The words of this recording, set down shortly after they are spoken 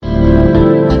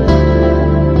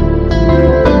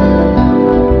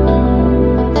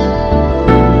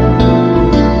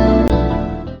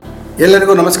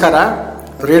ಎಲ್ಲರಿಗೂ ನಮಸ್ಕಾರ.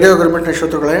 ರೇಡಿಯೋ ಗೌರ್ಮೆಂಟ್ನ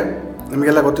ಶ್ರೋತೃಗಳೇ,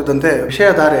 ನಿಮಗೆಲ್ಲ ಗೊತ್ತಿದ್ದಂತೆ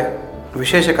ವಿಷಯಧಾರೆ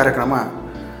ವಿಶೇಷ ಕಾರ್ಯಕ್ರಮ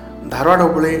ಧಾರವಾಡ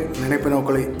ಹುಬ್ಬಳ್ಳಿ ನೆನಪಿನ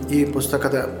ಹುಬ್ಬಳ್ಳಿ ಈ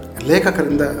ಪುಸ್ತಕದ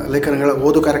ಲೇಖಕರಿಂದ ಲೇಖನಗಳ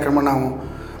ಓದು ಕಾರ್ಯಕ್ರಮ ನಾವು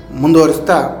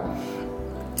ಮುಂದುವರಿಸ್ತಾ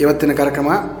ಇವತ್ತಿನ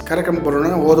ಕಾರ್ಯಕ್ರಮ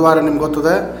ಬರೋಣ. ಹೋದ ವಾರ ನಿಮ್ಗೆ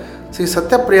ಗೊತ್ತದೆ, ಶ್ರೀ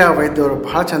ಸತ್ಯಪ್ರಿಯ ವೈದ್ಯವರು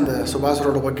ಭಾಳ ಚಂದ ಸುಭಾಷ್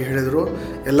ರೋಡ್ ಬಗ್ಗೆ ಹೇಳಿದರು.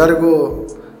 ಎಲ್ಲರಿಗೂ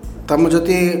ತಮ್ಮ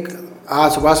ಜೊತೆ ಆ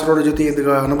ಸುಭಾಷ್ ರೋಡ್ ಜೊತೆ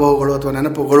ಇದ್ದ ಅನುಭವಗಳು ಅಥವಾ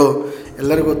ನೆನಪುಗಳು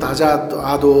ಎಲ್ಲರಿಗೂ ತಾಜಾ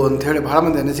ಆದವು ಅಂಥೇಳಿ ಭಾಳ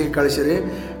ಮಂದಿ ಅನಿಸಿಕೆ ಕಳಿಸಿರಿ.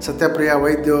 ಸತ್ಯಪ್ರಿಯ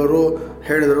ವೈದ್ಯವರು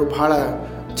ಹೇಳಿದರು, ಭಾಳ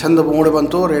ಚಂದ ಮೂಡಿ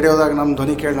ಬಂತು. ರೇಡಿಯೋದಾಗ ನಮ್ಮ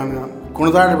ಧ್ವನಿ ಕೇಳಿ ನಾನು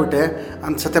ಕುಣಿದಾಡಿಬಿಟ್ಟೆ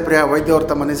ಅಂತ ಸತ್ಯಪ್ರಿಯ ವೈದ್ಯವರು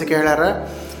ತಮ್ಮ ಅನಿಸಿಕೆ ಹೇಳ್ಯಾರ.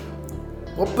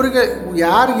 ಒಬ್ಬರಿಗೆ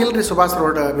ಯಾರಿಗಿಲ್ಲರಿ ಸುಭಾಷ್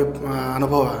ರೋಡ್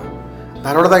ಅನುಭವ.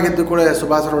 ಧಾರವಾಡದಾಗಿದ್ದು ಕೂಡ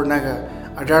ಸುಭಾಷ್ ರೋಡ್ನಾಗ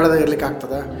ಅಡ್ಡಾಡೋದೇ ಇರ್ಲಿಕ್ಕೆ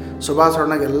ಆಗ್ತದೆ. ಸುಭಾಷ್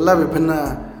ರೋಡ್ನಾಗ ಎಲ್ಲ ವಿಭಿನ್ನ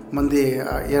ಮಂದಿ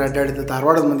ಏನು ಅಡ್ಡಾಡಿದ್ದು,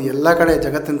 ಧಾರವಾಡದ ಮಂದಿ ಎಲ್ಲ ಕಡೆ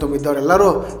ಜಗತ್ತಿನ ತುಂಬಿದ್ದವ್ರು ಎಲ್ಲರೂ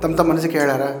ತಮ್ಮ ಮನಸ್ಸಿಗೆ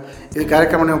ಹೇಳ್ಯಾರ. ಈ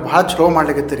ಕಾರ್ಯಕ್ರಮ ನೀವು ಭಾಳ ಚಲೋ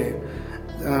ಮಾಡ್ಲಿಕ್ಕತ್ತೀರಿ.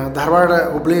 ಧಾರವಾಡ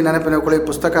ಹುಬ್ಬಳ್ಳಿ ನೆನಪಿನ ಹುಬ್ಬಳ್ಳಿ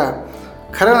ಪುಸ್ತಕ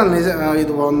ಖರೆ ನಿಜ,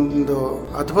 ಇದು ಒಂದು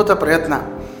ಅದ್ಭುತ ಪ್ರಯತ್ನ.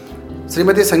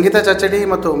 ಶ್ರೀಮತಿ ಸಂಗೀತಾ ಚಚಡಿ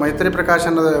ಮತ್ತು ಮೈತ್ರಿ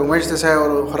ಪ್ರಕಾಶನದ ಉಮೇಶ್ ದೇಸಾಯಿ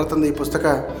ಅವರು ಹೊರತಂದ ಈ ಪುಸ್ತಕ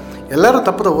ಎಲ್ಲರೂ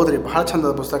ತಪ್ಪದ ಓದ್ರಿ. ಭಾಳ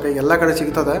ಚಂದದ ಪುಸ್ತಕ, ಎಲ್ಲ ಕಡೆ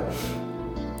ಸಿಗ್ತದೆ.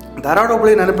 ಧಾರವಾಡ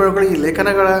ಹುಬ್ಬಳ್ಳಿ ನೆನಪಿನ ಹುಬ್ಬಳ್ಳಿ ಈ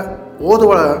ಲೇಖನಗಳ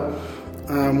ಓದುವ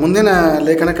ಮುಂದಿನ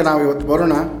ಲೇಖನಕ್ಕೆ ನಾವು ಇವತ್ತು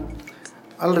ಬರೋಣ.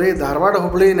 ಅಲ್ರಿ, ಧಾರವಾಡ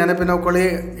ಹುಬ್ಬಳ್ಳಿ ನೆನಪಿನ ಹುಬ್ಬಳ್ಳಿ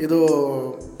ಇದು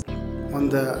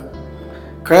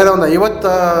ಕಳೆದ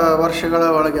 50 ವರ್ಷಗಳ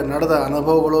ಒಳಗೆ ನಡೆದ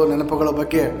ಅನುಭವಗಳು ನೆನಪುಗಳ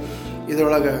ಬಗ್ಗೆ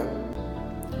ಇದರೊಳಗೆ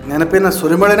ನೆನಪಿನ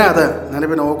ಸುರಿಮಳೆನೇ ಅದ,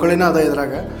 ನೆನಪಿನ ಓಕಳಿನೇ ಅದ.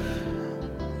 ಇದ್ರಾಗ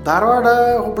ಧಾರವಾಡ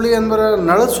ಹುಬ್ಬಳ್ಳಿ ಅಂದ್ರೆ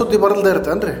ನಳದ ಸುದ್ದಿ ಬರಲ್ದೇ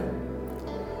ಇರ್ತೇನ್ರಿ.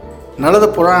 ನಳದ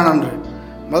ಪುರಾಣ ಅನ್ರಿ.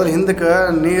 ಮೊದಲು ಹಿಂದಕ್ಕೆ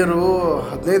ನೀರು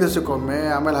 15 ದಿವಸಕ್ಕೊಮ್ಮೆ,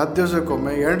 ಆಮೇಲೆ 10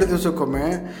 ದಿವಸಕ್ಕೊಮ್ಮೆ, 8 ದಿವಸಕ್ಕೊಮ್ಮೆ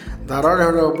ಧಾರವಾಡ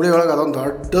ಹುಬ್ಬಳ್ಳಿ ಒಳಗೆ ಅದೊಂದು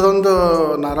ದೊಡ್ಡದೊಂದು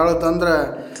ನಾರಾಳದಂದ್ರೆ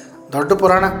ದೊಡ್ಡ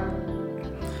ಪುರಾಣ.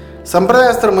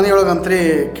 ಸಂಪ್ರದಾಯಸ್ಥರ ಮನೆಯೊಳಗಂತ್ರಿ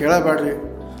ಕೇಳಬೇಡ್ರಿ.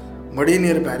 ಮಡಿ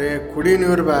ನೀರು ಬೇರೆ, ಕುಡಿ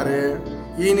ನೀರು ಬೇರೆ,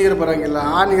 ಈ ನೀರು ಬರೋಂಗಿಲ್ಲ,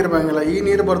 ಆ ನೀರು ಬರೋಂಗಿಲ್ಲ, ಈ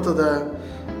ನೀರು ಬರ್ತದೆ,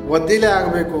 ಒದ್ದಿಲೆ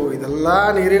ಆಗಬೇಕು, ಇದೆಲ್ಲ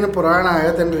ನೀರಿನ ಪುರಾಣ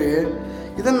ಹೇಳ್ತೇನೆ ರೀ.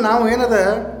 ಇದನ್ನು ನಾವು ಏನದ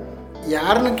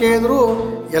ಯಾರನ್ನ ಕೇಳಿದ್ರು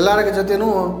ಎಲ್ಲರ ಜೊತೆನೂ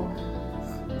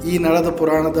ಈ ನಳದ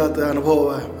ಪುರಾಣದ ಅನುಭವ,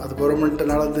 ಅದು ಗೌರ್ಮೆಂಟ್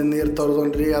ನಳದ ನೀರು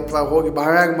ತರೋದನ್ರಿ, ಅಥವಾ ಹೋಗಿ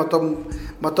ಬಾವ್ಯಾಗ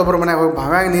ಮತ್ತೊಬ್ಬರ ಮನೆಗೆ ಹೋಗಿ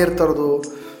ಬಾವ್ಯಾಗ ನೀರು ತರೋದು,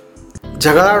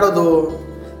 ಜಗಳಾಡೋದು,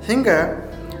 ಹಿಂಗೆ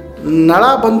ನಳ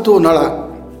ಬಂತು ನಳ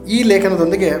ಈ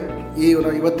ಲೇಖನದೊಂದಿಗೆ ಈ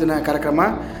ಇವತ್ತಿನ ಕಾರ್ಯಕ್ರಮ.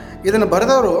 ಇದನ್ನು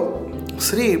ಬರೆದವರು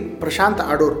ಶ್ರೀ ಪ್ರಶಾಂತ್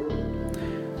ಆಡೂರು,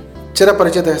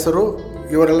 ಚಿರಪರಿಚಿತ ಹೆಸರು.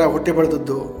 ಇವರೆಲ್ಲ ಹುಟ್ಟಿ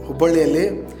ಬೆಳೆದದ್ದು ಹುಬ್ಬಳ್ಳಿಯಲ್ಲಿ.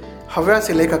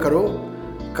 ಹವ್ಯಾಸಿ ಲೇಖಕರು,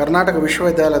 ಕರ್ನಾಟಕ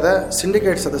ವಿಶ್ವವಿದ್ಯಾಲಯದ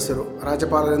ಸಿಂಡಿಕೇಟ್ ಸದಸ್ಯರು,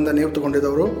 ರಾಜ್ಯಪಾಲರಿಂದ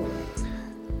ನಿಯುಕ್ತಿಗೊಂಡಿದ್ದವರು.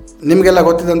 ನಿಮಗೆಲ್ಲ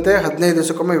ಗೊತ್ತಿದ್ದಂತೆ 15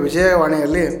 ದಿವಸಕ್ಕೊಮ್ಮೆ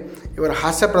ವಿಜಯವಾಣಿಯಲ್ಲಿ ಇವರ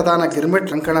ಹಾಸ್ಯ ಪ್ರಧಾನ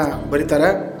ಗಿರ್ಮಿಟ್ ಅಂಕಣ ಬರೀತಾರೆ.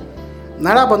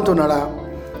 ನಳ ಬಂತು ನಳ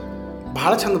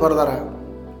ಭಾಳ ಚಂದ ಬರೆದಾರ.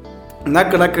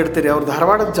 ನಕ್ ಇಡ್ತೀರಿ. ಅವ್ರು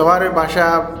ಧಾರವಾಡದ ಜವಾರಿ ಭಾಷಾ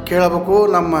ಕೇಳಬೇಕು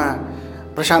ನಮ್ಮ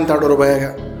ಪ್ರಶಾಂತ್ ಆಡೂರು ಬಯಾಗ.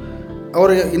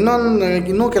 ಅವರು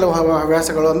ಇನ್ನೂ ಕೆಲವು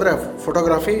ಹವ್ಯಾಸಗಳು ಅಂದರೆ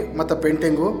ಫೋಟೋಗ್ರಾಫಿ ಮತ್ತು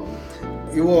ಪೇಂಟಿಂಗು,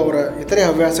 ಇವು ಅವರ ಇತರೆ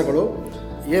ಹವ್ಯಾಸಗಳು.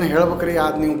 ಏನು ಹೇಳ್ಬೇಕ್ರಿ,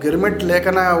 ಅದು ನೀವು ಗಿರ್ಮಿಟ್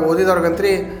ಲೇಖನ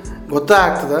ಓದಿದವ್ರಿಗಂತ್ರಿ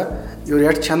ಗೊತ್ತಾಗ್ತದೆ ಇವ್ರು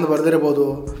ಎಷ್ಟು ಚಂದ ಬರೆದಿರ್ಬೋದು.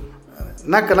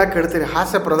 ನಕ್ ಇಡ್ತೀರಿ.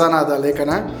 ಹಾಸ್ಯ ಪ್ರಧಾನ ಆದ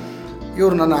ಲೇಖನ.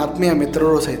 ಇವರು ನನ್ನ ಆತ್ಮೀಯ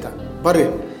ಮಿತ್ರರು ಸಹಿತ. ಬರ್ರಿ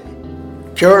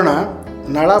ಕೇಳೋಣ.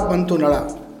 ನಳ ಬಂತು ನಳ,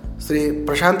 ಶ್ರೀ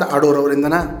ಪ್ರಶಾಂತ್ ಆಡೂರು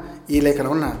ಅವರಿಂದನ ಈ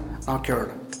ಲೇಖನವನ್ನು ನಾವು ಕೇಳೋಣ.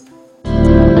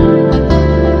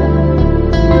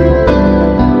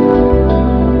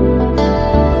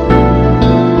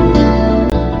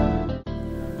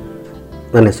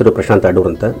 ನನ್ನ ಹೆಸರು ಪ್ರಶಾಂತ್ ಆಡೂರು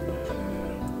ಅಂತ.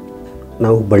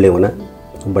 ನಾವು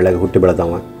ಹುಬ್ಬಳ್ಳಿಯಾಗ ಹುಟ್ಟಿ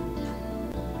ಬೆಳೆದವ.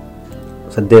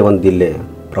 ಸದ್ಯ ಒಂದು ಇಲ್ಲಿ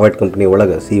ಪ್ರೈವೇಟ್ ಕಂಪ್ನಿ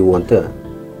ಒಳಗೆ CEO ಅಂತ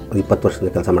 20 ವರ್ಷದಿಂದ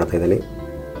ಕೆಲಸ ಮಾಡ್ತಾಯಿದ್ದೀನಿ.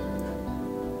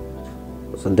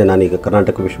 ಸದ್ಯ ನಾನೀಗ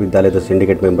ಕರ್ನಾಟಕ ವಿಶ್ವವಿದ್ಯಾಲಯದ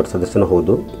ಸಿಂಡಿಕೇಟ್ ಮೆಂಬರ್ ಸದಸ್ಯನೂ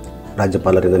ಹೌದು.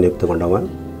 ರಾಜ್ಯಪಾಲರಿಂದ ನಿಯುಕ್ತಿಗೊಂಡವ.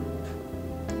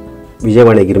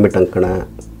 ವಿಜಯವಾಣಿ ಗಿರ್ಮಿಟ್ ಅಂಕಣ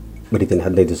ಬರಿತೀನಿ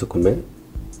 15 ದಿವಸಕ್ಕೊಮ್ಮೆ.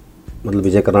 ಮೊದಲು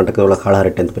ವಿಜಯ ಕರ್ನಾಟಕದೊಳಗೆ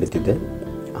ಹಾಳಹರಟೆ ಅಂತ ಬರೀತಿದ್ದೆ.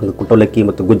 ಹಂಗೆ ಕುಟೋಲಕ್ಕಿ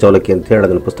ಮತ್ತು ಗುಜ್ಜವಲಕ್ಕಿ ಅಂತ ಹೇಳಿ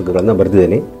ಅದನ್ನು ಪುಸ್ತಕಗಳನ್ನು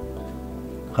ಬರೆದಿದ್ದೀನಿ.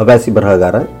 ಹವ್ಯಾಸಿ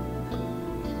ಬರಹಗಾರ.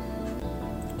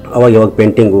 ಅವಾಗ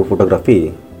ಪೇಂಟಿಂಗು, ಫೋಟೋಗ್ರಫಿ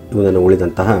ಇವು ನನ್ನ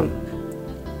ಉಳಿದಂತಹ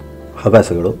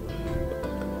ಹವ್ಯಾಸಗಳು.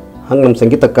 ಹಂಗೆ ನಮ್ಮ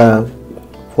ಸಂಗೀತಕ್ಕೆ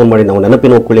ಫೋನ್ ಮಾಡಿ ನಾವು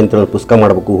ನೆನಪಿನ ಹುಬ್ಬಳ್ಳಿ ಅಂತ ಪುಸ್ತಕ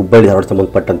ಮಾಡಬೇಕು, ಹುಬ್ಬಳ್ಳಿ ಧಾರವಾಡ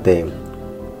ಸಂಬಂಧಪಟ್ಟಂತೆ.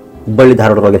 ಹುಬ್ಬಳ್ಳಿ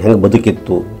ಧಾರವಾಡದೊಳಗೆ ಹೆಂಗೆ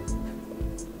ಬದುಕಿತ್ತು,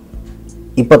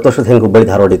 20 ವರ್ಷದ ಹೆಂಗೆ ಹುಬ್ಬಳ್ಳಿ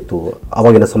ಧಾರವಾಡ ಇತ್ತು,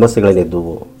 ಆವಾಗಿನ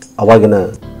ಸಮಸ್ಯೆಗಳೇನಿದ್ದವು, ಆವಾಗಿನ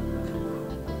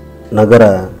ನಗರ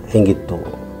ಹೆಂಗಿತ್ತು,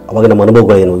 ಅವಾಗ ನಮ್ಮ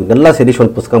ಅನುಭವಗಳೇನು, ಇದೆಲ್ಲ ಸೇರಿಸಿ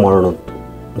ಒಂದು ಪುಸ್ತಕ ಮಾಡೋಣ ಅಂತ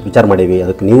ವಿಚಾರ ಮಾಡೀವಿ.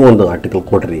 ಅದಕ್ಕೆ ನೀವು ಒಂದು ಆರ್ಟಿಕಲ್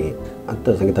ಕೊಡ್ರಿ ಅಂತ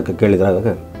ಸಂಗೀತಕ್ಕೆ ಕೇಳಿದ್ರಾಗ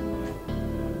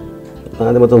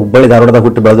ಅದೇ ಮತ್ತು ಹುಬ್ಬಳ್ಳಿ ಧಾರವಾಡದಾಗ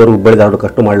ಹುಟ್ಟು ಬೆಳೆದವರು ಹುಬ್ಬಳ್ಳಿ ಧಾರವಾಡಕ್ಕೆ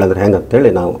ಅಷ್ಟು ಮಾಡಲಾದ್ರೆ ಹೆಂಗೆ ಅಂತೇಳಿ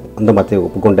ನಾವು ಅಂದ ಮಾತೆ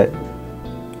ಒಪ್ಪಿಕೊಂಡೆ.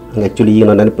 ಹಂಗೆ ಆ್ಯಕ್ಚುಲಿ ಈಗ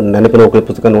ನಾನು ನೆನಪಿನ ಹುಬ್ಬಳ್ಳಿ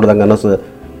ಪುಸ್ತಕ ನೋಡಿದಂಗೆ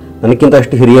ನನಗಿಂತ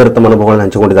ಅಷ್ಟು ಹಿರಿಯರು ತಮ್ಮ ಅನುಭವಗಳನ್ನ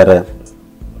ಹಂಚಿಕೊಂಡಿದ್ದಾರೆ.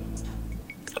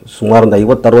 ಸುಮಾರು ಒಂದು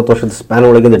 50-60 ವರ್ಷದ ಸ್ಪ್ಯಾನ್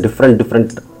ಒಳಗಿಂದ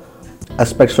ಡಿಫ್ರೆಂಟ್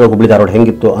ಆಸ್ಪೆಕ್ಟ್ಸ್ ಒಳಗೆ ಹುಬ್ಬಳ್ಳಿ ಧಾರವಾಡ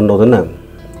ಹೆಂಗಿತ್ತು ಅನ್ನೋದನ್ನು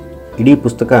ಇಡೀ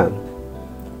ಪುಸ್ತಕ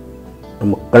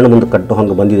ನಮ್ಮ ಕಣ್ಣು ಮುಂದೆ ಕಟ್ಟೋ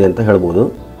ಹಂಗೆ ಬಂದಿದೆ ಅಂತ ಹೇಳ್ಬೋದು.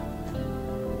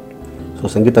 ಸೊ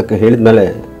ಸಂಗೀತಕ್ಕೆ ಹೇಳಿದ ಮೇಲೆ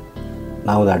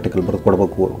ನಾವು ಒಂದು ಆರ್ಟಿಕಲ್ ಬರೆದು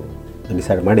ಕೊಡಬೇಕು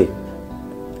ಡಿಸೈಡ್ ಮಾಡಿ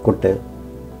ಕೊಟ್ಟೆ.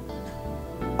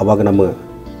 ಅವಾಗ ನಮ್ಮ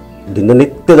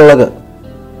ದಿನನಿತ್ಯದೊಳಗೆ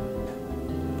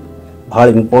ಭಾಳ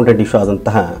ಇಂಪಾರ್ಟೆಂಟ್ ಇಶ್ಯೂ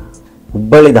ಆದಂತಹ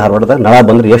ಹುಬ್ಬಳ್ಳಿ ಧಾರವಾಡದ ನಳ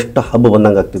ಬಂದರೆ ಎಷ್ಟು ಹಬ್ಬ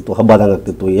ಬಂದಂಗೆ ಆಗ್ತಿತ್ತು, ಹಬ್ಬ ಆದಂಗೆ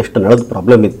ಆಗ್ತಿತ್ತು, ಎಷ್ಟು ನಳದ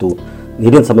ಪ್ರಾಬ್ಲಮ್ ಇತ್ತು,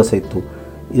 ನೀರಿನ ಸಮಸ್ಯೆ ಇತ್ತು,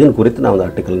 ಇದನ್ನು ಕುರಿತು ನಾವು ಒಂದು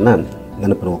ಆರ್ಟಿಕಲ್ನ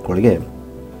ನೆನಪಿನ ಮಕ್ಕಳಿಗೆ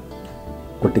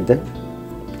ಕೊಟ್ಟಿದ್ದೆ.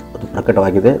 ಅದು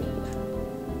ಪ್ರಕಟವಾಗಿದೆ.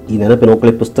 ಈ ನೆನಪಿನ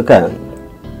ಮಕ್ಕಳಿ ಪುಸ್ತಕ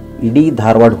ಇಡೀ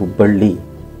ಧಾರವಾಡ ಹುಬ್ಬಳ್ಳಿ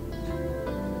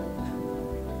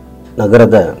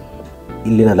ನಗರದ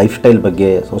ಇಲ್ಲಿನ ಲೈಫ್ ಸ್ಟೈಲ್ ಬಗ್ಗೆ,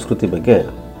 ಸಂಸ್ಕೃತಿ ಬಗ್ಗೆ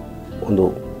ಒಂದು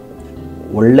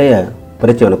ಒಳ್ಳೆಯ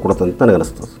ಪರಿಚಯವನ್ನು ಕೊಡುತ್ತಂತ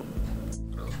ನನಗನ್ನಿಸ್ತದೆ.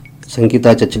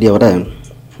 ಸಂಗೀತಾ ಚಚ್ಚಡಿಯವರ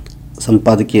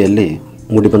ಸಂಪಾದಕೀಯಲ್ಲಿ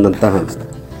ಮೂಡಿಬಂದಂತಹ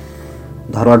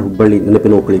ಧಾರವಾಡ ಹುಬ್ಬಳ್ಳಿ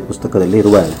ನೆನಪಿನ ಮಕ್ಕಳಿ ಪುಸ್ತಕದಲ್ಲಿ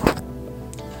ಇರುವ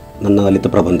ನನ್ನ ಲಲಿತ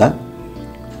ಪ್ರಬಂಧ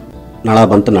ನಳ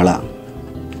ಬಂತು ನಳ.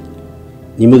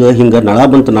 ನಿಮಗೆ ಹಿಂಗೆ ನಳ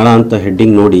ಬಂತು ನಳ ಅಂತ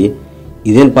ಹೆಡ್ಡಿಂಗ್ ನೋಡಿ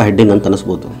ಇದೇನಪ್ಪ ಹೆಡ್ಡಿಂಗ್ ಅಂತ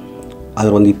ಅನಿಸ್ಬೋದು.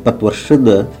 ಆದರೆ ಒಂದು 20 ವರ್ಷದ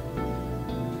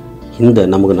ಹಿಂದೆ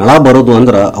ನಮಗೆ ನಳ ಬರೋದು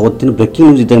ಅಂದ್ರೆ ಅವತ್ತಿನ ಬ್ರೇಕಿಂಗ್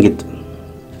ನ್ಯೂಸ್ ಇದ್ದಂಗಿತ್ತು.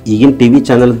 ಈಗಿನ T V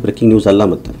channel breaking news ಅಲ್ಲ.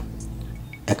 ಮತ್ತು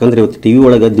ಯಾಕಂದರೆ ಇವತ್ತು ಟಿ ವಿ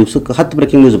ಒಳಗೆ ದಿವ್ಸಕ್ಕೆ 10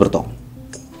 ಬ್ರೇಕಿಂಗ್ ನ್ಯೂಸ್ ಬರ್ತಾವೆ.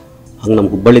 ಹಂಗೆ ನಮ್ಮ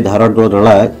ಹುಬ್ಬಳ್ಳಿ ಧಾರವಾಡ ನಳ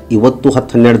ಇವತ್ತು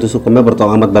 10-12 ದಿವಸಕ್ಕೊಮ್ಮೆ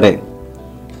ಬರ್ತಾವೆ. ಮತ್ತು ಬರೇ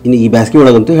ಇನ್ನು ಈ ಬೇಸಿಗೆ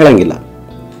ಒಳಗಂತೂ ಹೇಳಂಗಿಲ್ಲ.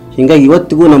 ಹೀಗಾಗಿ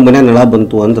ಇವತ್ತಿಗೂ ನಮ್ಮ ಮನೆ ನಳ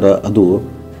ಬಂತು ಅಂದ್ರೆ ಅದು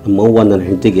ನಮ್ಮವ್ವ ನನ್ನ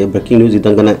ಹೆಂಡತಿಗೆ ಬ್ರೇಕಿಂಗ್ ನ್ಯೂಸ್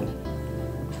ಇದ್ದಂಗನೇ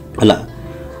ಅಲ್ಲ.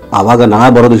 ಆವಾಗ ನಳ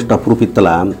ಬರೋದು ಇಷ್ಟು ಅಪ್ರೂಫ್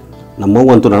ಇತ್ತಲ್ಲ.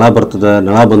 ನಮ್ಮವ್ವ ಅಂತೂ ನಳ ಬರ್ತದೆ,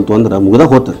 ನಳ ಬಂತು ಅಂದ್ರೆ ಮುಗ್ದ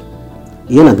ಹೋತದೆ.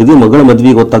 ಏನು ಅಗದಿ ಮಗಳ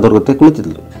ಮದ್ವೆಗೆ ಗೊತ್ತಾದವ್ರ ಗೊತ್ತೇ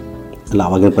ಕುಳಿತಿದ್ಲು ಅಲ್ಲ.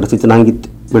 ಆವಾಗಿನ ಪರಿಸ್ಥಿತಿ ಹಂಗಿತ್ತು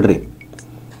ಬಿಡ್ರಿ.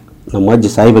 ನಮ್ಮ ಅಜ್ಜಿ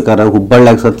ಸಾಯ್ಬೇಕಾದ್ರೆ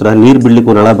ಹುಬ್ಬಳ್ಳಿಯಾಗ ಸತ್ರ ನೀರು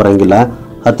ಬಿಡ್ಲಿಕ್ಕೂ ನಳ ಬರೋಂಗಿಲ್ಲ,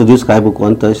 10 ದಿವ್ಸ ಕಾಯ್ಬೇಕು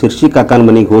ಅಂತ ಶಿರ್ಷಿ ಕಾಕನ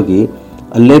ಮನೆಗೆ ಹೋಗಿ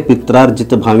ಅಲ್ಲೇ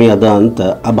ಪಿತ್ರಾರ್ಜಿತ ಭಾಮಿ ಅದ ಅಂತ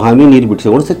ಆ ಭಾಮಿ ನೀರು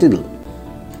ಬಿಡಿಸ್ಕೊಂಡು ಸತ್ತಿದ್ಲು.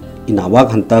 ಇನ್ನು ಅವಾಗ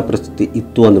ಅಂಥ ಪರಿಸ್ಥಿತಿ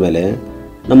ಇತ್ತು ಅಂದಮೇಲೆ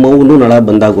ನಮ್ಮವ್ವನು ನಳ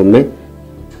ಬಂದಾಗೊಮ್ಮೆ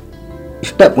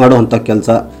ಇಷ್ಟ ಮಾಡುವಂಥ ಕೆಲಸ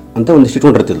ಅಂತ ಒಂದಿಷ್ಟು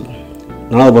ಇಟ್ಕೊಂಡಿರ್ತಿದ್ಲು.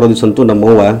 ನಳ ಬರೋ ದಿವಸಂತೂ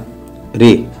ನಮ್ಮವ್ವ ರೀ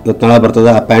ಇವತ್ತು ನಳ ಬರ್ತದೆ,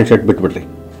 ಆ ಪ್ಯಾಂಟ್ ಶರ್ಟ್ ಬಿಟ್ಬಿಡ್ರಿ,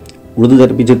 ಉಳಿದ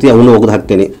ಅರ್ಬಿ ಜೊತೆ ಅವನು ಒಗ್ದು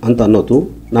ಹಾಕ್ತೇನೆ ಅಂತ ಅನ್ನೋದು.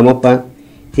 ನಮ್ಮಪ್ಪ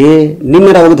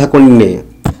ನಿಮ್ಮೆರ ಒಗ್ದು ಹಾಕ್ಕೊಂಡಿನಿ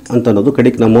ಅಂತ ಅನ್ನೋದು.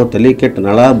 ಕಡೆಗೆ ನಮ್ಮ ತಲೆ ಕೆಟ್ಟು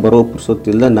ನಳ ಬರೋ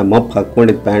ಪುರ್ಸೊತ್ತಿಲ್ಲ ನಮ್ಮಪ್ಪ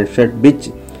ಹಾಕ್ಕೊಂಡಿದ್ದು ಪ್ಯಾಂಟ್ ಶರ್ಟ್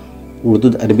ಬಿಚ್ಚಿ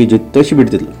ಉಳಿದ ಅರ್ಬಿ ಜೊತೆ ತೋರಿಸಿ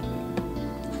ಬಿಡ್ತಿದ್ಲು.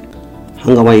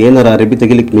 ಹಂಗೆ ಅವ ಏನಾರ ಅರ್ಬಿ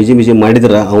ತೆಗಿಲಿಕ್ಕೆ ಮಿಜಿ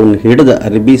ಮಾಡಿದ್ರೆ ಅವನು ಹಿಡಿದ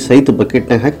ಅರ್ಬಿ ಸಹಿತ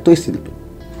ಬಕೆಟ್ನಾಗ ಹಾಕಿ ತೋರಿಸ್ತಿದ್ಲು.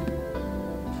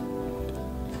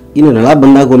 ಇನ್ನು ನಳ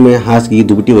ಬಂದಾಗೊಮ್ಮೆ ಹಾಸಿಗೆ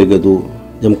ದುಬಟಿ ಒಗೆಯೋದು,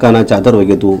 ಜಮಖಾನ ಚಾದರ್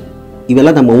ಒಗೆಯೋದು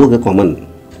ಇವೆಲ್ಲ ನಮ್ಮ ಅವ್ವಗೆ ಕಾಮನ್.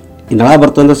 ಈ ನಳ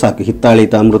ಬರ್ತಂದ್ರೆ ಸಾಕು, ಹಿತ್ತಾಳಿ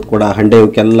ಅಮೃತ ಕೊಡ ಹಂಡೆ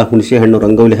ಅವಕ್ಕೆಲ್ಲ ಹುಣಸೆ ಹಣ್ಣು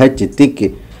ರಂಗೋಲಿ ಹಚ್ಚಿ ತಿಕ್ಕಿ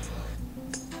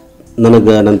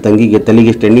ನನಗೆ ನನ್ನ ತಂಗಿಗೆ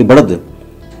ತಲೆಗೆ ಎಣ್ಣೆ ಬಡದು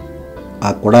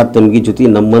ಆ ಕೊಡ ತಂಗಿ ಜೊತೆ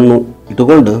ನಮ್ಮನ್ನು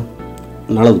ಇಟ್ಕೊಂಡು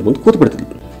ನಳದ ಮುಂದೆ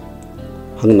ಕೂತ್ಬಿಡ್ತಿದ್ವಿ.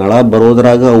 ಹಂಗೆ ನಳ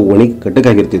ಬರೋದ್ರಾಗ ಅವು ಒಣಗಿ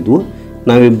ಕಟ್ಟಕ್ಕಾಗಿರ್ತಿದ್ವು.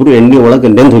 ನಾವಿಬ್ಬರು ಎಣ್ಣೆ ಒಳಗೆ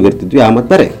ನೆಂದು ಹೋಗಿರ್ತಿದ್ವಿ. ಮತ್ತು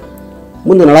ಬೇರೆ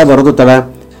ಮುಂದೆ ನಳ ಬರೋದು ತಡ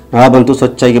ನಳ ಬಂತು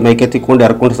ಸ್ವಚ್ಛಾಗಿ ಮೈಕೆ ತಿಕ್ಕೊಂಡು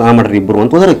ಹರ್ಕೊಂಡು ಸ್ನಾನ ಮಾಡ್ರಿ ಇಬ್ಬರು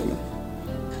ಅಂತ ಹೋದರಕ್ಕಿ.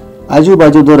 ಆಜು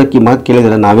ಬಾಜುದವ್ರಕ್ಕಿ ಮಾತು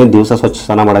ಕೇಳಿದ್ರೆ ನಾವೇನು ದಿವಸ ಸ್ವಚ್ಛ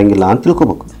ಸ್ನಾನ ಮಾಡೋಂಗಿಲ್ಲ ಅಂತ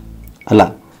ತಿಳ್ಕೊಬೇಕು ಅಲ್ಲ.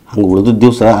 ಹಂಗೆ ಉಳಿದ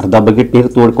ದಿವಸ ಅರ್ಧ ಬಕೆಟ್ ನೀರು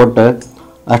ತೋಡ್ಕೊಟ್ಟು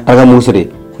ಅಷ್ಟಾಗ ಮುಗಿಸ್ರಿ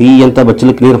ಅಂತ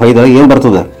ಬಚ್ಚಲಕ್ಕೆ ನೀರು ಹೊಯ್ದಾಗ ಏನು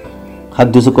ಬರ್ತದೆ? 10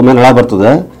 ದಿವಸಕ್ಕೊಮ್ಮೆ ನಳ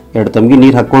ಬರ್ತದೆ. 2 ತಂಗಿ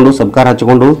ನೀರು ಹಾಕ್ಕೊಂಡು ಸಬ್ಕಾರ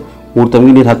ಹಚ್ಕೊಂಡು 3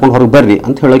 ತಂಗಿ ನೀರು ಹಾಕ್ಕೊಂಡು ಹೊರಗೆ ಬರ್ರಿ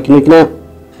ಅಂತ ಹೇಳೋಕಿನ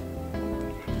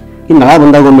ಈ ನಳ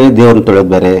ಬಂದಾಗೊಮ್ಮೆ ದೇವ್ರನ್ನ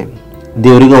ತೊಳೆಯೋದು ಬೇರೆ,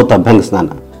 ದೇವರಿಗೆ ಅವತ್ತು ಅಭ್ಯಂಗ ಸ್ನಾನ.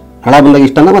 ನಳ ಬಂದಾಗ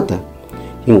ಇಷ್ಟನ ಮತ್ತೆ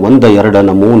ಹಿಂಗೆ 1,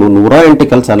 2, 3, 108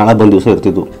 ಕೆಲಸ ನಳ ಬಂದ ದಿವಸ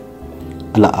ಇರ್ತಿದ್ವು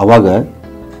ಅಲ್ಲ. ಆವಾಗ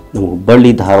ನಮ್ಮ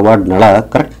ಹುಬ್ಬಳ್ಳಿ ಧಾರವಾಡ ನಳ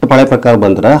ಕರೆಕ್ಟ್ ಪಳೆ ಪ್ರಕಾರ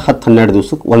ಬಂದ್ರೆ 10-12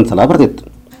 ದಿವ್ಸಕ್ಕೆ ಒಂದು ಸಲ ಬರ್ತಿತ್ತು.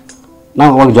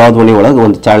 ನಾವು ಅವಾಗ ಜೋಳದ ಮನೆ ಒಳಗೆ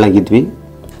ಒಂದು ಚಾಳ್ನಾಗಿದ್ವಿ.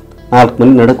 4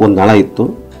 ಮನೆ ನಡಕ್ಕೆ ಒಂದು ನಳ ಇತ್ತು.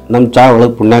 ನಮ್ಮ ಚಾಳ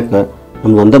ಒಳಗೆ ಪುಣ್ಯಕ್ಕೆ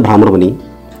ನಮ್ದು ಒಂದೇ ಬ್ರಾಹ್ಮಣ ಮನೆ.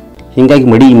 ಹೀಗಾಗಿ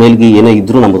ಮಡಿ ಮೇಲ್ಗೆ ಏನೇ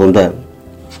ಇದ್ದರೂ ನಮ್ಮದೊಂದೇ.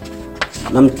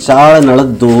 ನಮ್ಮ ಚಾಳ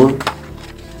ನಳದ್ದು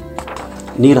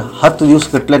ನೀರು 10 ದಿವ್ಸ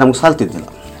ಗಟ್ಟಲೆ ನಮ್ಗೆ ಸಾಲ್ತಿದ್ದಿಲ್ಲ.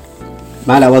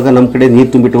 ಮೇಲೆ ಅವಾಗ ನಮ್ಮ ಕಡೆ ನೀರು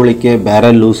ತುಂಬಿಟ್ಕೊಳ್ಳಿಕ್ಕೆ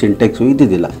ಬ್ಯಾರಲ್ಲು ಸಿಂಟೆಕ್ಸು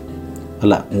ಇದ್ದಿದ್ದಿಲ್ಲ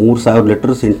ಅಲ್ಲ. 3000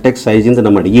 ಲೀಟ್ರ್ ಸಿಂಟೆಕ್ಸ್ ಸೈಜಿಂದ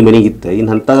ನಮ್ಮ ಅಡುಗೆ ಮನೆಗಿತ್ತು.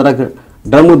 ಇನ್ನು ಅಂಥದ್ರಾಗ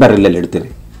ಡ್ರಮ್ಮು ಬ್ಯಾರಲ್ಲೆಲ್ಲ ಇಡ್ತೀರಿ.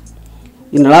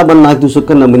 ಈ ನಳ ಬಂದು 4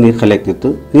 ದಿವ್ಸಕ್ಕೆ ನಮ್ಮ ನೀರು ಖಾಲಿ ಆಗ್ತಿತ್ತು.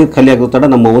 ನೀರು ಖಾಲಿ ಆಗೋ ತಡ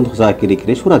ನಮ್ಮ ಒಂದು ಹೊಸ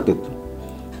ಕಿರಿಕಿರಿ ಶುರು ಆಗ್ತಿತ್ತು.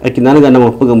 ಆಕೆ ನನಗೆ ನಮ್ಮ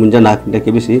ಅಪ್ಪಗೆ ಮುಂಜಾನೆ 4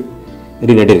 ಗಂಟೆಗೆ ಬಿಸಿ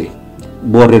ನಡೀರಿ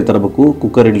ಬೋರ್ ನೀರು ತರಬೇಕು,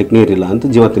 ಕುಕ್ಕರ್ ಇಡ್ಲಿಕ್ಕೆ ನೀರಿಲ್ಲ ಅಂತ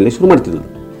ಜೀವ ತಿನ್ನಲಿಕ್ಕೆ ಶುರು ಮಾಡ್ತಿದ್ಳು.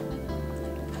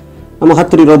 ನಮ್ಮ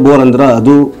ಹತ್ತಿರ ಇರೋ ಬೋರ್ ಅಂದ್ರೆ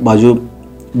ಅದು ಬಾಜು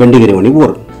ಬೆಂಡಿಗೆರೆ ಮನೆ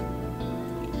ಬೋರ್.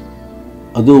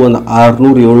 ಅದು ಒಂದು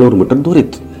 600-700 ಮೀಟರ್ ದೂರ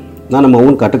ಇತ್ತು. ನಾನು ನಮ್ಮ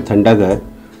ಅವನ ಕಾಟಕ್ಕೆ ಥಂಡಾಗ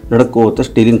ನಡ್ಕೋತ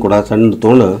ಸ್ಟೀಲಿನ ಕೊಡ ಸಣ್ಣ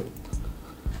ತೊಗೊಂಡು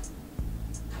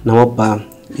ನಮ್ಮಪ್ಪ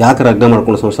ಯಾಕೆ ರಗ್ನ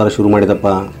ಮಾಡ್ಕೊಂಡು ಸಂಸಾರ ಶುರು ಮಾಡಿದಪ್ಪ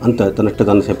ಅಂತ ತನ್ನಷ್ಟು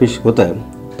ತನ್ನ ಸೆಪಿಸ್ಕೋತ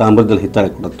ತಾಮ್ರದಲ್ಲಿ ಹಿತ್ತಾಳೆ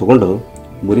ಕೊಡ ತೊಗೊಂಡು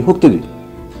ಊರಿಗೆ ಹೋಗ್ತಿದ್ವಿ.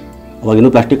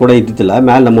 ಅವಾಗಿನ್ನೂ ಪ್ಲಾಸ್ಟಿಕ್ ಕೊಡ ಇದ್ದಿದ್ದಿಲ್ಲ.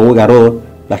 ಮ್ಯಾಲೆ ನಮ್ಮ ಅವ್ಗೆ ಯಾರೋ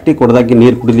ಪ್ಲಾಸ್ಟಿಕ್ ಕೊಡದಾಗಿ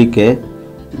ನೀರು ಕುಡಿಲಿಕ್ಕೆ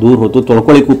ದೂರ ಹೊತ್ತು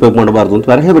ತೊಳ್ಕೊಳ್ಳಿಕ್ಕೆ ಉಪಯೋಗ ಮಾಡಬಾರ್ದು ಅಂತ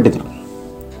ಬೇರೆ ಹೇಳ್ಬಿಟ್ಟಿದ್ರು.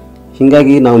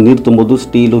 ಹೀಗಾಗಿ ನಾವು ನೀರು ತುಂಬೋದು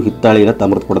ಸ್ಟೀಲು ಹಿತ್ತಾಳಿ ಇಲ್ಲ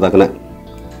ತಾಮ್ರದ ಕೊಡದಾಗನ.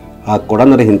 ಆ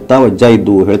ಕೊಡನರ ಇಂಥ ವಜ್ಜ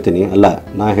ಇದ್ದು ಹೇಳ್ತೀನಿ ಅಲ್ಲ.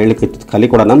 ನಾ ಹೇಳಿಕ್ಕೆ ಖಾಲಿ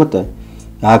ಕೊಡೋಣ ಮತ್ತು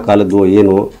ಯಾವ ಕಾಲದ್ದು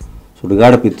ಏನು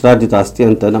ಸುಡುಗಾಡ ಪಿತ್ರಾರ್ಜಿತ ಆಸ್ತಿ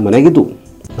ಅಂತ ನಮ್ಮ ಮನೆಗಿದ್ದು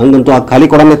ನನಗಂತೂ ಆ ಖಾಲಿ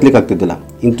ಕೊಡ ಎತ್ತಲಿಕ್ಕೆ ಆಗ್ತಿದ್ದಿಲ್ಲ,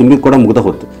 ಇನ್ನು ತುಂಬಿದ ಕೊಡ ಮುಗ್ದ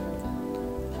ಹೋತು.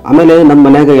 ಆಮೇಲೆ ನಮ್ಮ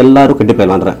ಮನ್ಯಾಗ ಎಲ್ಲರೂ ಕಡ್ಡಿ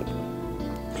ಪೈಲ್ವಾನ್ರ,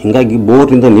 ಹೀಗಾಗಿ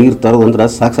ಬೋರ್ನಿಂದ ನೀರು ತರೋದು ಅಂದ್ರೆ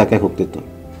ಸಾಕಾಗಿ ಹೋಗ್ತಿತ್ತು.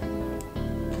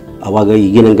 ಅವಾಗ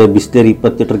ಈಗಿನಂಗೆ ಬಿಸ್ಲೇರಿ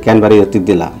 20 ಲೀಟ್ರ್ ಕ್ಯಾನ್ ಬೇರೆ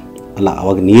ಇರ್ತಿದ್ದಿಲ್ಲ ಅಲ್ಲ,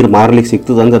 ಅವಾಗ ನೀರು ಮಾರ್ಲಿಕ್ಕೆ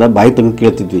ಸಿಗ್ತದೆ ಅಂದ್ರೆ ಬಾಯಿ ತೆಗೆದು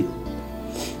ಕೇಳ್ತಿದ್ವಿ.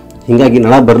 ಹೀಗಾಗಿ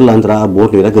ನಳ ಬರಲ್ಲ ಅಂದ್ರೆ ಆ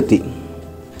ಬೋರ್ ನೀರ ಗತಿ.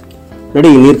 ನಡಿ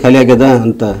ನೀರು ಖಾಲಿ ಆಗ್ಯದ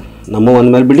ಅಂತ ನಮ್ಮ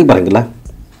ಒಂದು ಮೇಲೆ ಬಿಡ್ಲಿಕ್ಕೆ ಬರೋಂಗಿಲ್ಲ.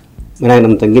 ಮನ್ಯಾಗ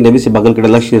ನಮ್ಮ ತಂಗಿ ನೆಬಿಸಿ ಬಗಲ್ ಕಡೆ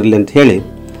ಲಕ್ಷ ಇರಲಿ ಅಂತ ಹೇಳಿ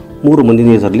 3 ಮಂದಿ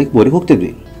ನೀರು ತರ್ಲಿಕ್ಕೆ ಬೋರಿಗೆ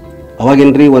ಹೋಗ್ತಿದ್ವಿ.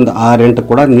 ಅವಾಗೇನ್ರಿ ಒಂದು 6-8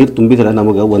 ಕೊಡ ನೀರು ತುಂಬಿದ್ರೆ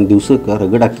ನಮಗೆ ಒಂದು ದಿವ್ಸಕ್ಕೆ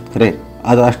ರಗಡಾಗ್ತಿತ್ತು. ಖರೆ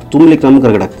ಆದರೆ ಅಷ್ಟು ತುಂಬಲಿಕ್ಕೆ ನಮ್ಗೆ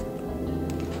ರಗಡಾಗ್ತಿತ್ತು.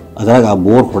 ಅದ್ರಾಗ ಆ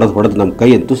ಬೋರ್ ಹೊಡೆದು ನಮ್ಮ ಕೈ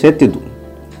ಅಂತೂ ಸೇರ್ತಿದ್ವು.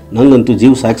 ನಂಗಂತೂ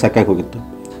ಜೀವ ಸಾಕಾಗಿ ಹೋಗಿತ್ತು.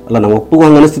 ಅಲ್ಲ ನಮ್ಮ ಒಪ್ಪಿಗೂ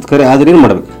ಹಂಗೆ ಅನಿಸ್ತಿತ್ತು. ಖರೆ ಆದರೆ ಏನು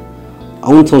ಮಾಡ್ಬೇಕು,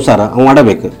 ಅವನ ಸಂಸಾರ ಅವ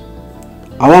ಮಾಡಬೇಕು.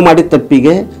 ಅವ ಮಾಡಿದ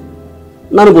ತಪ್ಪಿಗೆ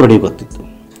ನನಗೂ ಹೊಡಿ ಗೊತ್ತಿತ್ತು.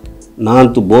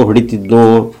 ನಾನಂತೂ ಬೋರ್ ಹೊಡಿತಿದ್ನೋ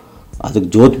ಅದಕ್ಕೆ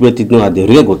ಜೋತ್ ಬೀಳ್ತಿದ್ನೋ ಆ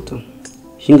ದೇವರಿಗೆ ಗೊತ್ತು.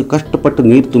 ಹಿಂಗೆ ಕಷ್ಟಪಟ್ಟು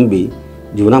ನೀರು ತುಂಬಿ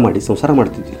ಜೀವನ ಮಾಡಿ ಸಂಸಾರ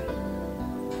ಮಾಡ್ತಿದ್ವಿ.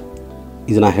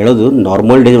 ಇದು ನಾ ಹೇಳೋದು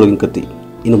ನಾರ್ಮಲ್ ಡೇ ಒಳಗಿನ ಕತೆ.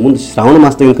 ಇನ್ನು ಮುಂದೆ ಶ್ರಾವಣ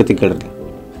ಮಾಸದಾಗಿನ ಕತೆ ಕೇಳ್ರಿ.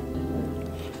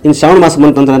 ಇನ್ನು ಶ್ರಾವಣ ಮಾಸ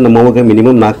ಬಂತಂದ್ರೆ ನಮ್ಮವಾಗ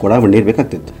ಮಿನಿಮಮ್ 4 ಕೊಡ ನೀರು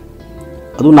ಬೇಕಾಗ್ತಿತ್ತು.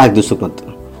 ಅದು 4 ದಿವ್ಸಕ್ಕೆ ಮತ್ತು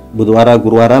ಬುಧವಾರ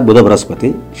ಗುರುವಾರ ಬುಧ ಬೃಹಸ್ಪತಿ,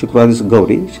 ಶುಕ್ರವಾರ ದಿವಸ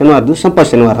ಗೌರಿ, ಶನಿವಾರ ದಿವಸ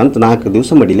ಶನಿವಾರ ಅಂತ 4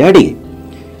 ದಿವಸ ಮಡಿಲೆ ಅಡಿಗೆ.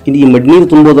 ಇನ್ನು ಈ ಮಡ್ನೀರು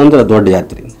ತುಂಬೋದು ಅಂದ್ರೆ ದೊಡ್ಡ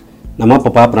ಜಾತ್ರೆ. ನಮ್ಮಪ್ಪ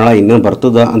ಪಾಪ ನಾಳ ಇನ್ನೇನು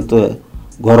ಬರ್ತದ ಅಂತ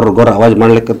ಗೊರ ಆವಾಜ್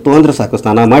ಮಾಡ್ಲಿಕ್ಕತ್ತು ಅಂದ್ರೆ ಸಾಕು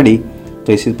ಸ್ನಾನ ಮಾಡಿ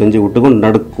ತೈಸಿದ ಪಂಜಿ ಉಟ್ಕೊಂಡು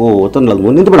ನಡ್ಕೋತ ನಳದ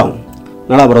ಮುಂದೆ ನಿಂತು ಬಿಡವು.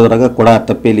 ನಳ ಬರೋದ್ರಾಗ ಕೊಡ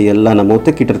ತಪ್ಪೇಲಿ ಎಲ್ಲ ನಮ್ಮ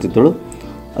ತೆಕ್ಕಿಟ್ಟಿರ್ತಿದ್ದಳು.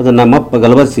 ಅದು ನಮ್ಮಪ್ಪ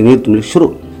ಗಲಬರಿಸಿ ನೀರು ತುಂಬಲಿಕ್ಕೆ ಶುರು.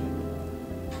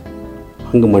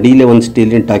 ಹಂಗೆ ಮಡಿಲೇ 1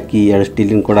 ಸ್ಟೀಲಿನ ಟಾಕಿ, 2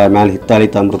 ಸ್ಟೀಲಿನ ಕೊಡ, ಮ್ಯಾಲೆ ಹಿತ್ತಾಳಿ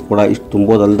ತಾಮ್ರದ ಕೊಡ ಇಷ್ಟು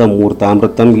ತುಂಬೋದಲ್ದ 3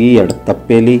 ತಾಮ್ರದ ತಂಬಿ, 2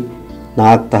 ತಪ್ಪೇಲಿ,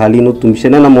 4 ತಾಲಿನೂ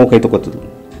ತುಂಬಿಸೇನೆ ನಮ್ಮ ಕೈ ತಗೋತಿದ್ವು.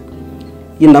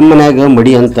 ಈ ನಮ್ಮ ಮನ್ಯಾಗ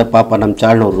ಮಡಿ ಅಂತ ಪಾಪ ನಮ್ಮ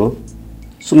ಚಾಳ್ನವರು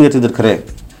ಸುಮ್ಮನೆ ಇರ್ತಿದ್ರು. ಖರೆ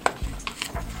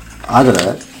ಆದ್ರೆ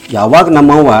ಯಾವಾಗ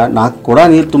ನಮ್ಮವ್ವ 4 ಕೊಡ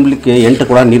ನೀರು ತುಂಬಲಿಕ್ಕೆ 8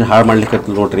 ಕೊಡ ನೀರು ಹಾಳು ಮಾಡ್ಲಿಕ್ಕೆ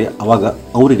ನೋಡ್ರಿ, ಅವಾಗ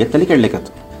ಅವರಿಗೆ ತಲೆ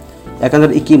ಕೆಡ್ಲಿಕ್ಕತ್ತು.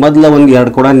 ಯಾಕಂದ್ರೆ ಈಕಿ ಮೊದಲ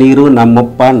 1-2 ಕೊಡ ನೀರು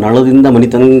ನಮ್ಮಪ್ಪ ನಳದಿಂದ ಮನೆ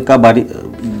ತನಕ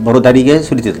ಬರೋ ದಾರಿಗೆ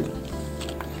ಸುರಿತಿದ್ಲು.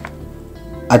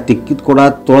 ಆ ತಿಕ್ಕಿದ ಕೊಡ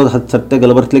ತೊಳೆದು 10 ಸರ್ತೆ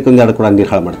ಗಲಬರ್ಸ್ಲಿಕ್ಕೆ 1-2 ಕೊಡ ನೀರು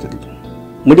ಹಾಳು ಮಾಡ್ತಿದ್ಲು.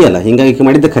 ಮಡಿಯಲ್ಲ ಹಿಂಗಾಗಿ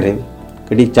ಮಾಡಿದ್ದೆ. ಖರೆ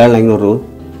ಕಡಿ ಚಾಳ್ನವರು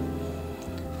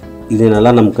ಇದನ್ನೆಲ್ಲ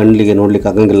ನಮ್ಮ ಕಣ್ಣಿಗೆ ನೋಡ್ಲಿಕ್ಕೆ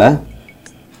ಆಗಂಗಿಲ್ಲ.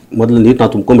 ಮೊದಲು ನೀರು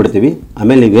ನಾವು ತುಂಬ್ಕೊಂಡ್ಬಿಡ್ತೀವಿ,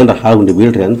 ಆಮೇಲೆ ನೀವೇನಾರ ಹಾಳುಂಡು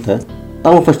ಬೀಳ್ರಿ ಅಂತ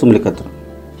ತಾವು ಫಸ್ಟ್ ತುಂಬ್ಲಿಕ್ಕತ್ತರು.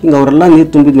 ಹಿಂಗೆ ಅವರೆಲ್ಲ ನೀರು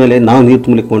ತುಂಬಿದ ಮೇಲೆ ನಾವು ನೀರು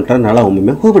ತುಂಬಲಿಕ್ಕೆ ಹೊಂಟ್ರೆ ನಳ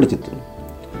ಒಮ್ಮೊಮ್ಮೆ ಹೋಗ್ಬಿಡ್ತಿತ್ತು.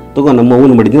 ತಗೋ ನಮ್ಮ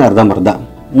ಅವ್ವನ ಮಡಿದಿನ ಅರ್ಧಂಬರ್ಧ.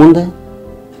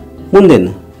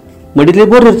 ಮುಂದೇನು ಮಡಿಲೇ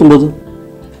ಬೋರ್ ನೀರು ತುಂಬೋದು.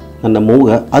 ನನ್ನ ಮೌಗ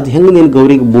ಅದು ಹೆಂಗೆ ನೀನು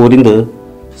ಗೌರಿಗೆ ಬೋರಿಂದ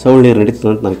ಸೌಳು ನೀರು ನಡೀತದೆ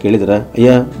ಅಂತ ನಾನು ಕೇಳಿದ್ರೆ,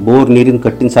 ಅಯ್ಯ ಬೋರ್ ನೀರಿನ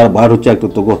ಕಟ್ಟಿನ ಸಾರ ಭಾಳ ರುಚಿ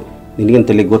ಆಗ್ತದೆ ತಗೋ, ನಿನಗೇನು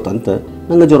ತಲೆಗೆ ಗೊತ್ತಂತ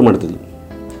ನಂಗೆ ಜೋರು ಮಾಡ್ತಿದ್ಲು.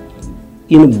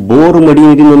 ಇನ್ನು ಬೋರ್ ಮಡಿ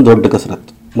ನೀರಿನ ಒಂದು ದೊಡ್ಡ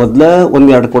ಕಸರತ್ತು. ಮೊದಲ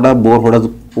 1-2 ಕೊಡ ಬೋರ್ ಹೊಡೆದು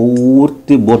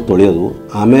ಪೂರ್ತಿ ಬೋರ್ ತೊಳೆಯೋದು,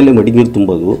 ಆಮೇಲೆ ಮಡಿ ನೀರು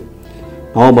ತುಂಬೋದು.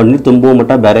 ನಾವು ನೀರು ತುಂಬೋ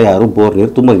ಮಟ್ಟ ಬೇರೆ ಯಾರು ಬೋರ್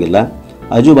ನೀರು ತುಂಬಂಗಿಲ್ಲ.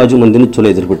 ಆಜು ಬಾಜು ಮಂದಿನೂ ಚಲೋ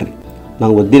ಎದುರುಬಿಟ್ರಿ.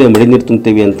 ನಾವು ಒದ್ದಿಲೆ ಮಡಿ ನೀರು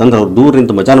ತುಂಬ್ತೀವಿ ಅಂತಂದ್ರೆ ಅವ್ರು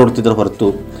ದೂರದಿಂದ ಮಜಾ ನೋಡ್ತಿದ್ರು ಹೊರತು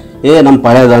ನಮ್ಮ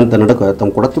ಪಾಳ್ಯದ ಅಂತ ನಡಕ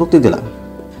ತಮ್ಮ ಕೂಡ ತುರುಕ್ತಿದ್ದಿಲ್ಲ.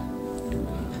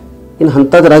 ಇನ್ನು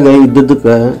ಅಂಥದ್ರಾಗ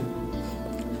ಇದ್ದದ್ದಕ್ಕೆ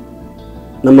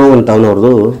ನಮ್ಮ ಒಂದು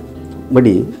ತಾವನವ್ರದ್ದು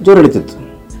ಮಡಿ ಜೋರು ಹಿಡಿತಿತ್ತು.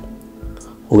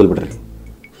 ಹೋಗಲ್ ಬಿಡ್ರಿ.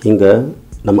 ಹಿಂಗೆ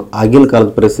ನಮ್ಮ ಆಗಿನ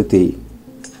ಕಾಲದ ಪರಿಸ್ಥಿತಿ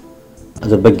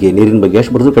ಅದ್ರ ಬಗ್ಗೆ ನೀರಿನ ಬಗ್ಗೆ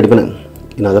ಎಷ್ಟು ಬರೋದು ಕಡಿಮೆ.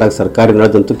 ಇನ್ನು ಅದ್ರಾಗ ಸರ್ಕಾರಿ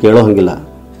ನಳದಂತೂ ಕೇಳೋ ಹಂಗಿಲ್ಲ.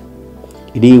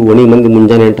 ಇಡೀ ಒಣಿ ಮಂದಿ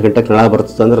ಮುಂಜಾನೆ 8 ಗಂಟೆಗೆ ನಳ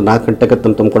ಬರ್ತದೆ ಅಂದ್ರೆ 4 ಗಂಟೆಗೆ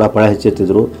ತಮ್ಮ ಕೂಡ ಪಳ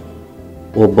ಹೆಚ್ಚಿರ್ತಿದ್ರು.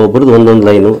 ಒಬ್ಬೊಬ್ರದ್ದು ಒಂದೊಂದು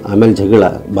ಲೈನು. ಆಮೇಲೆ ಜಗಳ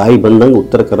ಬಾಯಿ ಬಂದಂಗೆ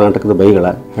ಉತ್ತರ ಕರ್ನಾಟಕದ ಬೈಗಳ,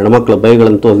 ಹೆಣ್ಮಕ್ಳ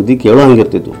ಬೈಗಳಂತೂ ಅಗದಿ ಕೇಳೋ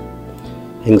ಹಂಗಿರ್ತಿದ್ವು.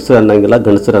 ಹೆಂಗಸರು ಅನ್ನಂಗಿಲ್ಲ,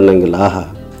 ಗಂಡಸರು ಅನ್ನಂಗಿಲ್ಲ. ಆಹಾ,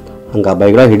 ಹಂಗೆ ಆ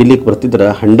ಬೈಗಳ ಹಿಡಿಲಿಕ್ಕೆ ಬರ್ತಿದ್ರೆ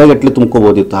ಹಂಡೆಗಟ್ಲಿ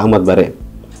ತುಂಬ್ಕೋಬೋದಿತ್ತು. ಆ ಮತ್ತು ಬೇರೆ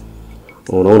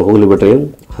ಅವನವ್ನು ಹೋಗ್ಲಿ ಬಿಟ್ರಿ.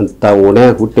 ಅಂಥ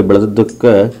ಓಣ್ಯಾಗ ಹುಟ್ಟಿ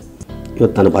ಬೆಳೆದದ್ದಕ್ಕೆ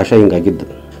ಇವತ್ತು ನನ್ನ ಭಾಷೆ ಹಿಂಗಾಗಿದ್ದು.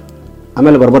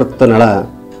 ಆಮೇಲೆ ಬರ್ಬರ್ತ ನಳ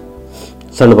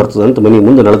ಸಣ್ಣ ಬರ್ತದಂತ ಮನೆ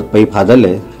ಮುಂದೆ ನಳದ ಪೈಪ್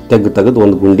ಹಾದಲ್ಲೇ ತೆಗೆದು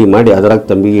ಒಂದು ಗುಂಡಿ ಮಾಡಿ ಅದರಾಗ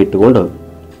ತಂಬಿಗೆ ಇಟ್ಕೊಂಡು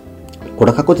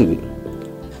ಕೊಡಕ್ಕೆ ಹಾಕೋತಿದ್ವಿ.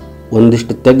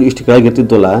 ಒಂದಿಷ್ಟು ಇಷ್ಟು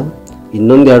ಕೆಳಗಿರ್ತಿದ್ವಲ್ಲ,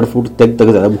 1-2 ಫೂಟ್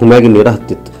ತೆಗೆದ್ರೆ ಭೂಮಿಯಾಗಿ ನೀರು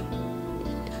ಹತ್ತಿತ್ತು.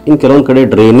 ಇನ್ನು ಕೆಲವೊಂದು ಕಡೆ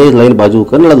ಡ್ರೈನೇಜ್ ಲೈನ್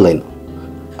ಬಾಜುಕ ನಳದ ಲೈನ್.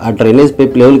 ಆ ಡ್ರೈನೇಜ್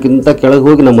ಪೈಪ್ ಲೆವೆಲ್ಗಿಂತ ಕೆಳಗೆ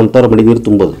ಹೋಗಿ ನಮ್ಮಂಥವ್ರ ಮಡಿ ನೀರು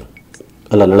ತುಂಬೋದು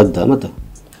ಅಲ್ಲ ನಳದ್ದ. ಮತ್ತು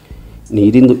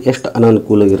ನೀರಿಂದು ಎಷ್ಟು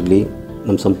ಅನಾನುಕೂಲ ಇರಲಿ,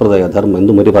 ನಮ್ಮ ಸಂಪ್ರದಾಯ ಧರ್ಮ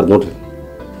ಎಂದು ಮರಿಬಾರ್ದು ನೋಡ್ರಿ.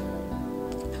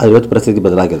 ಅದು ಇವತ್ತು ಪರಿಸ್ಥಿತಿ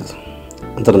ಬದಲಾಗ್ಯದ.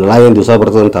 ಅಂತಾರೆ ನಳ ಏನು ದಿವಸ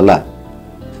ಬರ್ತದೆ ಅಂತಲ್ಲ.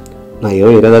 ನಾ ಏನೋ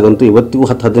ಏರಿಯಾದಾಗಂತೂ ಇವತ್ತಿಗೂ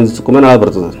 10-15 ದಿವಸಕ್ಕೊಮ್ಮೆ ನಳ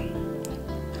ಬರ್ತದೆ.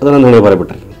 ಅದನ್ನು ನಾನು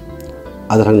ಬರಬಿಟ್ರಿ.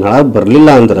 ಆದ್ರೆ ಹಂಗೆ ನಳ ಬರಲಿಲ್ಲ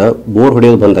ಅಂದ್ರೆ ಬೋರ್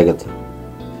ಹೊಡೆಯೋದು ಬಂದಾಗತ್ತೆ.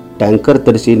 ಟ್ಯಾಂಕರ್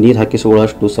ತರಿಸಿ ನೀರು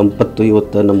ಹಾಕಿಸಿಕೊಳ್ಳೋಷ್ಟು ಸಂಪತ್ತು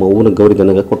ಇವತ್ತು ನಮ್ಮ ಅವ್ವನ ಗೌರಿ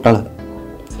ನನಗೆ ಕೊಟ್ಟಾಳ.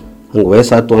 ಹಂಗೆ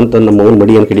ವಯಸ್ಸಾಯ್ತು ಅಂತ ನಮ್ಮ ಅವ್ವನ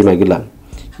ಮಡಿ ಏನು ಕಡಿಮೆ ಆಗಿಲ್ಲ.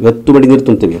 ಇವತ್ತು ಮಡಿ ನೀರು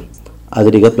ತುಂಬ್ತೀವಿ.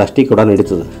 ಆದ್ರೆ ಈಗ ಪ್ಲಾಸ್ಟಿಕ್ ಕೂಡ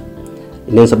ನಡೀತದೆ.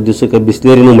 ಇನ್ನೇನು ಸ್ವಲ್ಪ ದಿವಸಕ್ಕೆ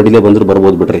ಬಿಸಿಲೇರಿನೂ ಮಡಿಲೇ ಬಂದರೂ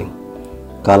ಬರ್ಬೋದು ಬಿಡ್ರಿ.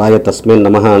 ಕಾಲಾಯ ತಸ್ಮೇನ್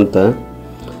ನಮಃ ಅಂತ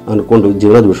ಅಂದ್ಕೊಂಡು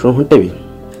ಜೀವನದ ವಿಷಯ ಹೊಂಟೇವಿ.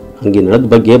 ಹಂಗೆ ನಳದ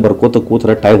ಬಗ್ಗೆ ಬರ್ಕೋತ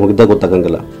ಕೂತ್ರೆ ಟೈಮ್ ಹೋಗಿದ್ದಾಗ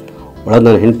ಗೊತ್ತಾಗಂಗಿಲ್ಲ. ಒಳಗೆ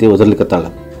ನನ್ನ ಹೆಂಡತಿ ಒದರ್ಲಿಕ್ಕತ್ತಾಳ.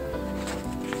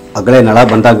 ಅಗಳೇ ನಳ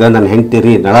ಬಂದಾಗ ನನ್ನ ಹೆಂಡತಿ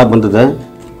ರೀ ನಳ ಬಂದದ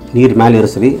ನೀರು ಮ್ಯಾಲೆ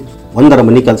ಇರಿಸ್ರಿ, 1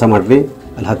 ಮನೆ ಕೆಲಸ ಮಾಡಿರಿ,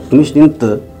 ಅಲ್ಲಿ 10 ನಿಮಿಷ ನಿಂತು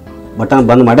ಬಟನ್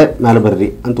ಬಂದ್ ಮಾಡೇ ಮೇಲೆ ಬರ್ರಿ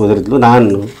ಅಂತ ಓದಿರಿದ್ಲು.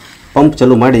 ನಾನು ಪಂಪ್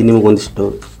ಚಾಲೂ ಮಾಡಿ ನಿಮಗೊಂದಿಷ್ಟು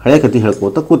ಹಳೆ ಕತೆ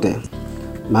ಹೇಳ್ಕೋತ ಕೂತೆ.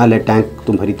 ಮೇಲೆ ಟ್ಯಾಂಕ್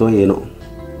ತುಂಬ ಹರಿತೋ ಏನೋ,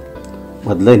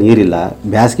 ಮೊದಲೇ ನೀರಿಲ್ಲ,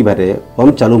 ಬ್ಯಾಸ್ಗೆ ಬೇರೆ.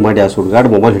 ಪಂಪ್ ಚಾಲೂ ಮಾಡಿ ಆ ಸುಡ್ಗಾಡು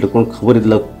ಮೊಬೈಲ್ ಹಿಡ್ಕೊಂಡು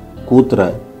ಖಬರಿಲ್ಲ ಕೂತ್ರ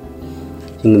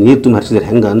ಹಿಂಗೆ ನೀರು ತುಂಬ ಹರಿಸಿದ್ರೆ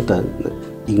ಹೆಂಗೆ ಅಂತ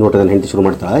ಈಗ ನೋಡ್ರಿ ನನ್ನ ಹೆಂಡತಿ ಶುರು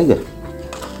ಮಾಡ್ತಾಳೆ. ಈಗ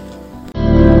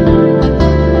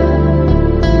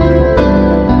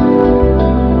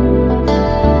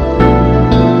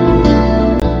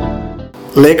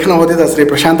ಲೇಖನ ಓದಿದ ಶ್ರೀ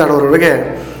ಪ್ರಶಾಂತ್ ಅಡವರವರಿಗೆ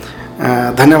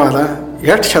ಧನ್ಯವಾದ.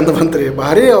 ಎಷ್ಟು ಚಂದ ಬಂತ್ರಿ,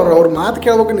 ಭಾರಿ ಅವ್ರ ಮಾತು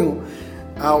ಕೇಳ್ಬೇಕು ನೀವು.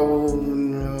 ಅವು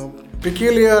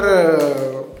ಪಿಕ್ಯುಲಿಯರ್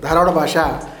ಧಾರವಾಡ ಭಾಷಾ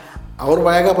ಅವ್ರ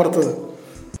ಬಾಯಾಗ ಬರ್ತದೆ,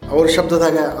 ಅವ್ರ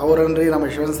ಶಬ್ದದಾಗ. ಅವ್ರನ್ರಿ ನಮ್ಮ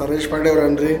ಯಶವಂತ ಸರ್ವೇಶ್ ಪಾಂಡೆ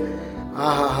ಅವ್ರನ್ರಿ,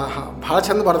 ಭಾಳ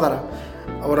ಚಂದ ಬರ್ತಾರೆ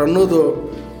ಅವ್ರು ಅನ್ನೋದು.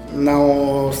 ನಾವು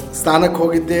ಸ್ನಾನಕ್ಕೆ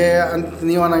ಹೋಗಿದ್ದೆ ಅಂತ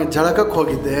ನೀವು ನನಗೆ ಜಳಕಕ್ಕೆ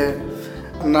ಹೋಗಿದ್ದೆ,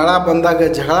 ನಳ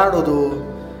ಬಂದಾಗ ಜಗಳಾಡೋದು,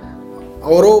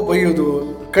 ಅವರೂ ಬೈಯೋದು,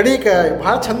 ಕಡಿಕ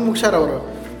ಭಾಳ ಚಂದ ಮುಗ್ಸ್ಯಾರ ಅವರು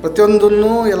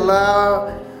ಪ್ರತಿಯೊಂದನ್ನು. ಎಲ್ಲ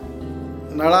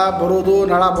ನಳ ಬರೋದು,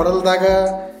 ನಳ ಬರಲ್ದಾಗ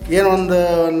ಏನೊಂದು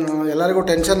ಎಲ್ಲರಿಗೂ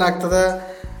ಟೆನ್ಷನ್ ಆಗ್ತದೆ,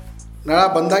 ನಳ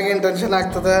ಬಂದಾಗ ಏನು ಟೆನ್ಷನ್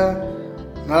ಆಗ್ತದೆ.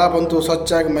 ನಳ ಬಂತು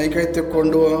ಸ್ವಚ್ಛಾಗಿ ಮೈಕೈ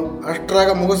ತಿಕ್ಕೊಂಡು ಅಷ್ಟ್ರಾಗ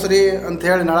ಮುಗಿಸ್ರಿ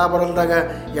ಅಂಥೇಳಿ, ನಳ ಬರಲ್ದಾಗ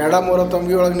 2-3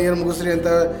 ತಂಬಿ ಒಳಗೆ ನೀರು ಮುಗಿಸ್ರಿ ಅಂತ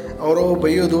ಅವರು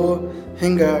ಬೈಯೋದು.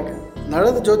 ಹಿಂಗೆ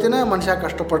ನಳದ ಜೊತೆನೇ ಮನುಷ್ಯ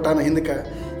ಕಷ್ಟಪಟ್ಟಾನ ಹಿಂದಕ್ಕೆ.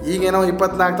 ಈಗೇನೋ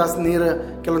 24 ತಾಸು ನೀರು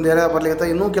ಕೆಲವೊಂದು ಏರಿಯಾದಾಗ ಬರ್ಲಿಕ್ಕೆ,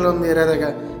 ಇನ್ನೂ ಕೆಲವೊಂದು ಏರಿಯಾದಾಗ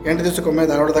 8 ದಿವಸಕ್ಕೊಮ್ಮೆ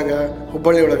ಧಾರವಾಡದಾಗ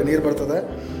ಹುಬ್ಬಳ್ಳಿ ಒಳಗೆ ನೀರು ಬರ್ತದೆ.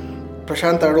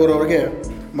 ಪ್ರಶಾಂತ್ ಅಡೂರವ್ರಿಗೆ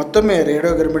ಮತ್ತೊಮ್ಮೆ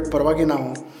ರೇಡಿಯೋ ಗಿರ್ಮಿಟ್ ಪರವಾಗಿ ನಾವು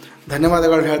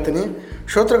ಧನ್ಯವಾದಗಳನ್ನ ಹೇಳ್ತೀನಿ.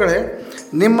 ಶ್ರೋತೃಗಳೇ,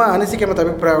 ನಿಮ್ಮ ಅನಿಸಿಕೆ ಮತ್ತು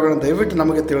ಅಭಿಪ್ರಾಯಗಳನ್ನು ದಯವಿಟ್ಟು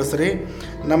ನಮಗೆ ತಿಳಿಸ್ರಿ.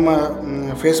 ನಮ್ಮ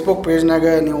ಫೇಸ್ಬುಕ್ ಪೇಜ್ನಾಗ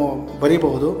ನೀವು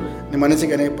ಬರೀಬಹುದು ನಿಮ್ಮ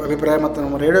ಅನಿಸಿಕೆ ಅಭಿಪ್ರಾಯ. ಮತ್ತು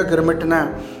ನಮ್ಮ ರೇಡಿಯೋ ಗಿರ್ಮಿಟ್ನ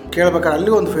ಕೇಳ್ಬೇಕಾದ್ರೆ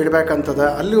ಅಲ್ಲಿ ಒಂದು ಫೀಡ್ಬ್ಯಾಕ್ ಅಂತದ,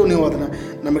 ಅಲ್ಲಿಯೂ ನೀವು ಅದನ್ನು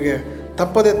ನಮಗೆ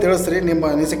ತಪ್ಪದೇ ತಿಳಿಸ್ರಿ. ನಿಮ್ಮ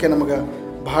ಅನಿಸಿಕೆ ನಮಗೆ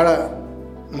ಬಹಳ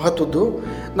ಮಹತ್ವದ್ದು.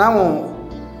 ನಾವು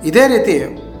ಇದೇ ರೀತಿ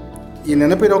ಈ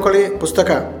ನೆನಪಿನೋಕಳಿ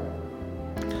ಪುಸ್ತಕ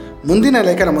ಮುಂದಿನ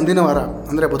ಲೇಖನ ಮುಂದಿನ ವಾರ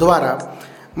ಅಂದರೆ ಬುಧವಾರ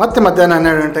ಮತ್ತೆ ಮಧ್ಯಾಹ್ನ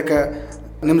 12 ಗಂಟೆಗೆ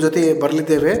ನಿಮ್ಮ ಜೊತೆ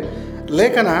ಬರಲಿದ್ದೇವೆ.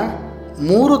 ಲೇಖನ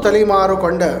 3 ತಲೆಮಾರು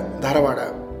ಕೊಂಡ ಧಾರವಾಡ,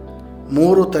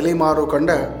 3 ತಲೆಮಾರು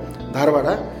ಕೊಂಡ ಧಾರವಾಡ.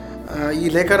 ಈ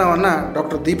ಲೇಖನವನ್ನು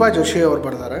ಡಾಕ್ಟರ್ ದೀಪಾ ಜೋಶಿ ಅವರು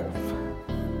ಬರೆದಾರೆ.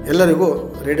 ಎಲ್ಲರಿಗೂ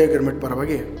ರೇಡಿಯೋ ಗಿರ್ಮಿಟ್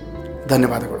ಪರವಾಗಿ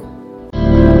ಧನ್ಯವಾದಗಳು.